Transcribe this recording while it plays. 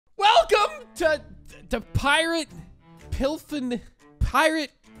to pilfering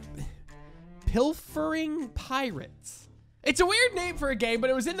pirates. It's a weird name for a game, but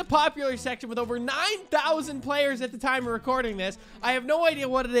it was in the popular section with over 9,000 players at the time of recording this. I have no idea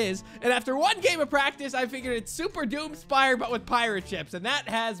what it is, and after one game of practice, I figured it's Super Doomspire, but with pirate ships, and that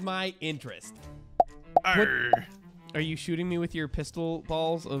has my interest. Are you shooting me with your pistol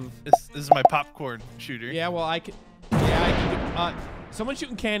balls of... This is my popcorn shooter. Yeah, well, I can... Yeah, I can... someone's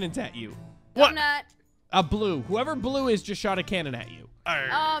shooting cannons at you. What? I'm not. Blue. Whoever blue is just shot a cannon at you.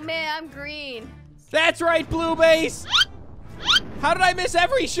 Oh, man, I'm green. That's right, blue base. How did I miss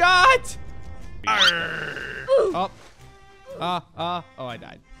every shot? Oh, I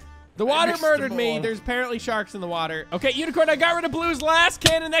died. The water murdered me. There's apparently sharks in the water. Okay, Unicorn, I got rid of blue's last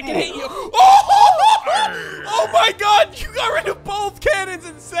cannon that can hit you. Oh my God, you got rid of both cannons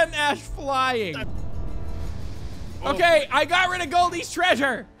and sent Ash flying. Okay, I got rid of Goldie's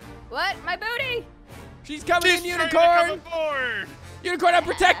treasure. What? My booty? She's coming in, Unicorn. Unicorn, I'm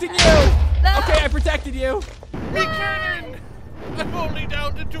protecting you. No. Okay, I protected you. Me cannon. I'm only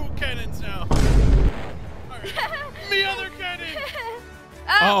down to 2 cannons now. Me other cannon.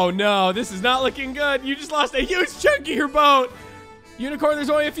 Oh no, this is not looking good. You just lost a huge chunk of your boat. Unicorn, there's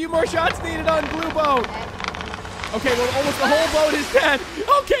only a few more shots needed on blue boat. Okay, well, almost the whole boat is dead.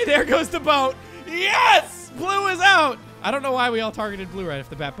 Okay, there goes the boat. Yes, blue is out. I don't know why we all targeted blue right off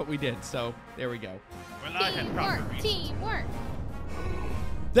the bat, but we did, so there we go. Well, I had proper reason. Teamwork.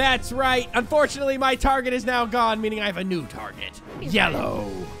 That's right. Unfortunately, my target is now gone, meaning I have a new target. Yellow.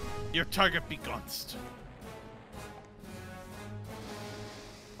 Your target be gunst.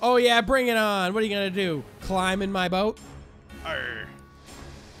 Oh yeah, bring it on. What are you gonna do? Climb in my boat?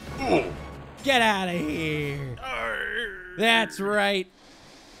 Get out of here. That's right.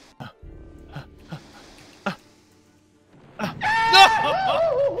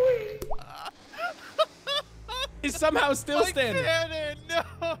 He's somehow still standing. Cannon, no,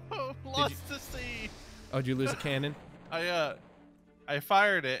 lost the sea. Oh, did you lose a cannon? I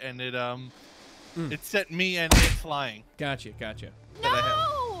fired it and it sent me and it flying. Gotcha.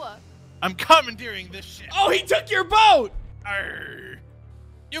 No! I'm commandeering this ship. Oh, he took your boat. Arr.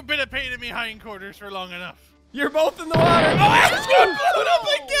 You've been a pain in me hindquarters for long enough. You're both in the water. Oh, Ash got blown up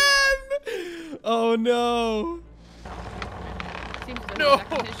again. Oh no. Seems to No. be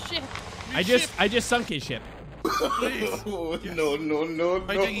back in his ship. I just sunk his ship. Please. Oh, yes. No.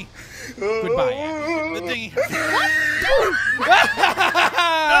 My dinghy. Goodbye, Ash. The dinghy.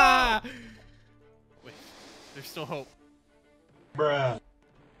 Wait, there's still hope. Bruh.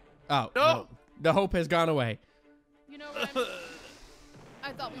 Oh, No. no. The hope has gone away. You know, Rem,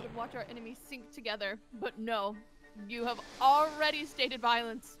 I thought we would watch our enemies sink together, but no. You have already stated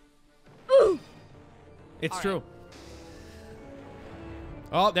violence. It's All true. right.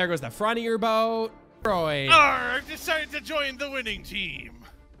 Oh, there goes the front of your boat. Roy. I've decided to join the winning team.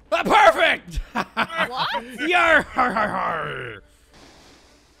 Perfect! What? Yar, har, har, har.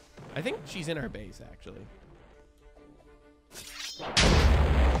 I think she's in our base, actually. No!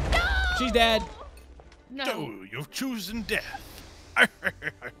 She's dead. No. Oh, you've chosen death. Oh,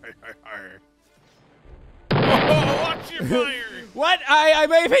 watch your fire. What? I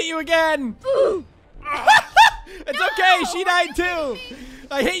may have hit you again. It's okay. She died too.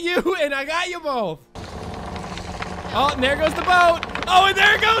 I hit you and I got you both. Oh, and there goes the boat. Oh, and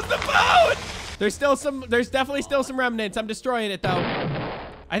there goes the boat. There's definitely still some remnants. I'm destroying it though.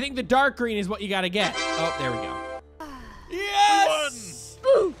 I think the dark green is what you gotta get. Oh, there we go. Yes.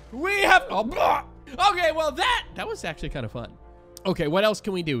 We have. Oh, blah. Okay, well that was actually kind of fun. Okay, what else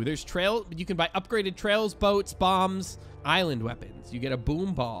can we do? There's trail. You can buy upgraded trails, boats, bombs, island weapons. You get a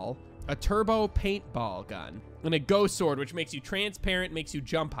boom ball, a turbo paintball gun, and a ghost sword, which makes you transparent, makes you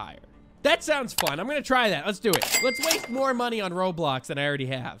jump higher. That sounds fun. I'm gonna try that. Let's do it. Let's waste more money on Roblox than I already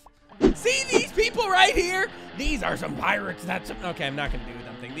have. See these people right here? These are some pirates. Okay, I'm not gonna do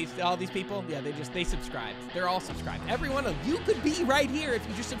nothing. All these people, yeah, they subscribed. They're all subscribed. Every one of you could be right here if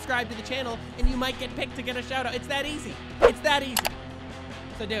you just subscribe to the channel, and you might get picked to get a shout out. It's that easy. It's that easy.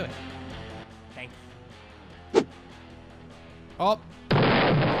 So do it. Thank you. Oh,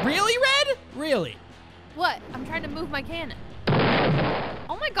 really, Red? Really? What? I'm trying to move my cannon.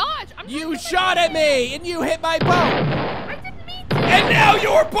 Oh my gosh! You shot at me, and you hit my boat. I didn't mean to. And now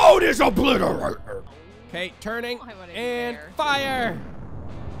your boat is obliterated. Okay, turning I wouldn't and care. fire.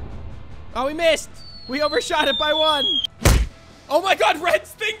 Oh, we missed. We overshot it by 1. Oh my God,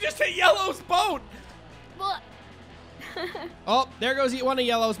 Red's thing just hit Yellow's boat. What? Oh, there goes one of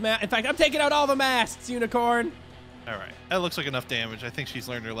Yellow's masts. In fact, I'm taking out all the masts, Unicorn. All right, that looks like enough damage. I think she's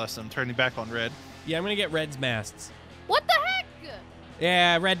learned her lesson. Turning back on Red. Yeah, I'm gonna get Red's masts. What the heck?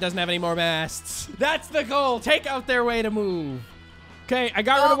 Yeah, red doesn't have any more masts. That's the goal. Take out their way to move. Okay, I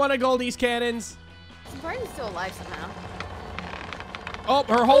got rid of one of Goldie's cannons. Brian's still alive somehow. Oh,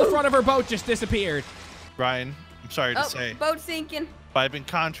 her whole front of her boat just disappeared. Brian, I'm sorry to say, Boat sinking. but I've been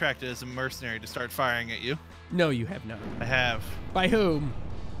contracted as a mercenary to start firing at you. No, you have not. I have. By whom?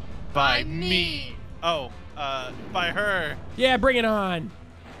 By By me. me. Oh, by her. Yeah, bring it on.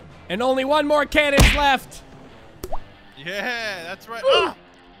 And only one more cannon's left. Yeah, that's right. Ah!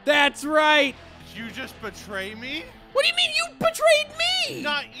 That's right. Did you just betray me? What do you mean you betrayed me?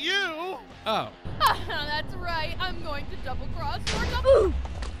 Not you. Oh. That's right. I'm going to double cross or double.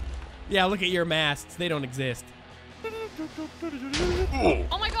 Yeah, look at your masts. They don't exist.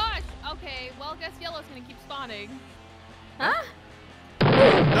 Oh my gosh. Okay, well, guess yellow's gonna keep spawning. Huh?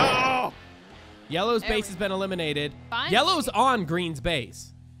 No. Yellow's There base we has been eliminated. Fine. Yellow's on green's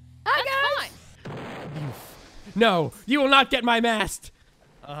base. Hi, That's guys. fine. No, you will not get my mast.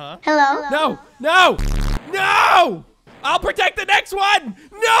 Uh-huh. Hello. No, no, no! I'll protect the next one.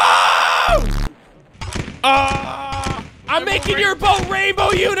 No! I'm making your boat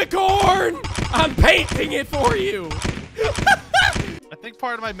rainbow unicorn. I'm painting it for you. I think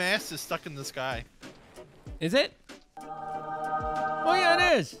part of my mast is stuck in the sky. Is it? Oh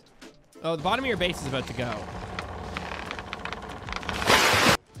yeah, it is. Oh, the bottom of your base is about to go.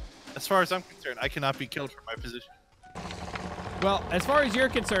 As far as I'm concerned, I cannot be killed from my position. Well, as far as you're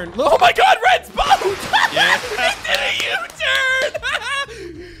concerned, oh my God, Red's boat! Yeah. He did a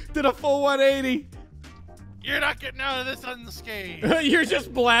U-turn! Did a full 180. You're not getting out of this unscathed. You're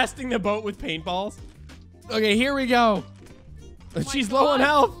just blasting the boat with paintballs. Okay, here we go. Oh She's my low on God,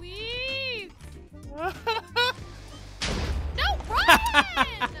 health. Please. No,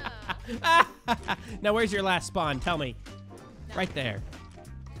 Brian! Now, where's your last spawn? Tell me. Right there.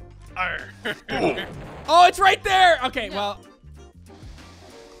 Arr. Oh, it's right there. Okay, No. well,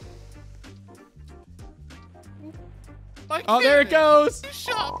 My oh, there it cannon. goes. You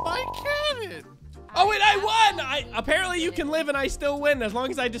shot my cannon. Oh, wait, I won. Apparently you can live and I still win as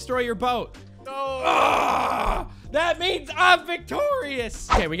long as I destroy your boat. No. Ah, that means I'm victorious.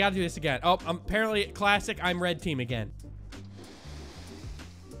 Okay, we gotta do this again. Oh, apparently classic. I'm red team again.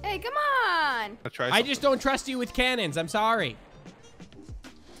 Hey, come on. I'll try I something. just don't trust you with cannons. I'm sorry.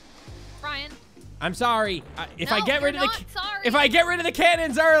 Brian. I'm sorry. If No, I get rid of you're the not sorry. if I get rid of the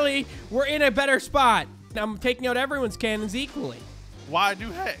cannons early, we're in a better spot. I'm taking out everyone's cannons equally. Why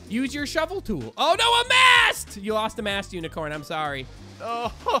do heck? Use your shovel tool. Oh no, a mast! You lost a mast, unicorn. I'm sorry.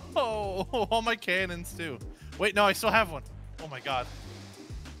 Oh, all my cannons too. Wait, no, I still have one. Oh my God.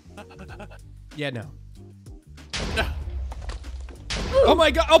 Yeah, no. Oh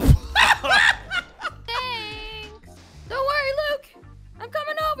my God. Oh. Thanks. Don't worry, Luke. I'm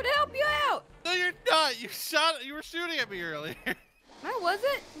coming over to help you out. No, you're not. You were shooting at me earlier. I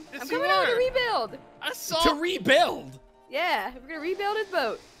wasn't. Yes, I'm you coming over to were. rebuild. I saw. To rebuild. Yeah, we're gonna rebuild his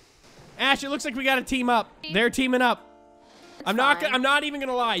boat. Ash, it looks like we got to team up. They're teaming up. I'm fine. not even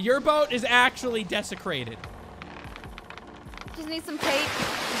gonna lie. Your boat is actually desecrated. Just need some tape,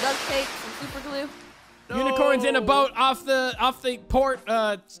 some duct tape, some super glue. No. Unicorn's in a boat off the port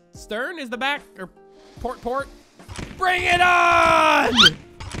stern is the back or port. Bring it on!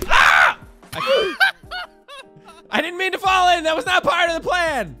 Ah! I didn't mean to fall in. That was not part of the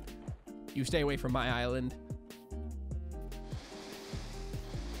plan. You stay away from my island.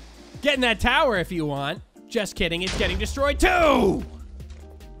 Get in that tower if you want. Just kidding. It's getting destroyed too.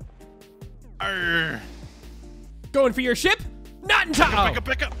 Arr. Going for your ship? Not in time.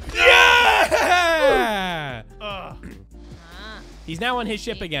 Pick up. Yeah! Ah. He's now on his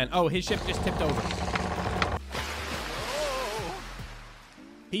ship again. Oh, his ship just tipped over. Oh.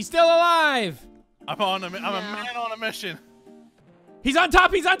 He's still alive. I'm a man on a mission. He's on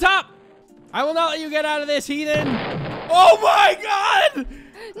top. He's on top. I will not let you get out of this, heathen. Oh my God!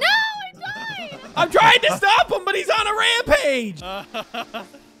 No, I died. I'm trying to stop him, but he's on a rampage.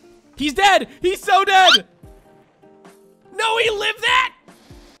 He's dead. He's so dead. No, he lived that.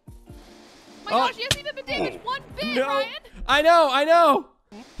 My gosh, he hasn't even been damaged one bit, No. Ryan. I know.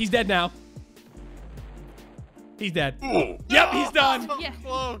 He's dead now. He's dead. Yep, he's done. So Yeah.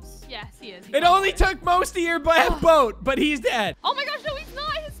 close. Yes, he is. It only took most of your boat, but he's dead. Oh my gosh, no, he's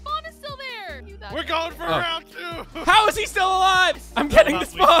not. His spawn is still there. We're going for round 2. How is he still alive? I'm getting the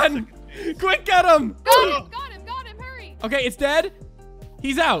spawn. Quick, get him. Got him, hurry. Okay, it's dead.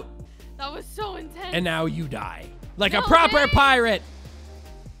 He's out. That was so intense. And now you die. Like a No proper way. pirate.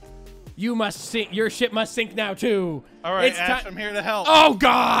 You must sink. Your ship must sink now, too. All right, It's Ash, ti- I'm here to help. Oh,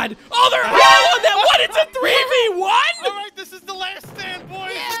 God. Oh, they're all on that. What? It's a 3v1? All right, this is the last stand,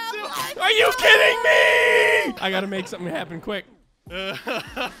 boys. Yeah, Let's do it. Are you kidding me? I got to make something happen quick.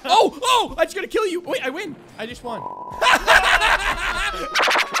 Oh! I'm just gonna kill you. Wait, I win. I just won.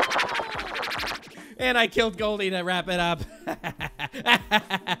 And I killed Goldie to wrap it up.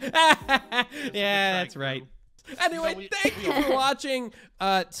 Yeah, that's right. Anyway, thank you for watching.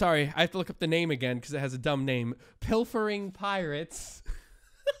 Sorry, I have to look up the name again because it has a dumb name. Pilfering Pirates.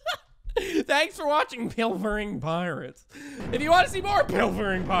 Thanks for watching Pilfering Pirates. If you want to see more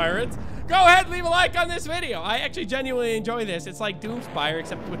Pilfering Pirates, go ahead and leave a like on this video. I actually genuinely enjoy this. It's like Doomspire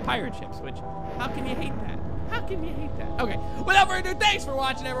except with pirate ships, which, how can you hate that? How can you hate that? Okay, without further ado, thanks for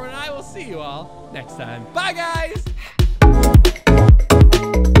watching, everyone, and I will see you all next time. Bye, guys!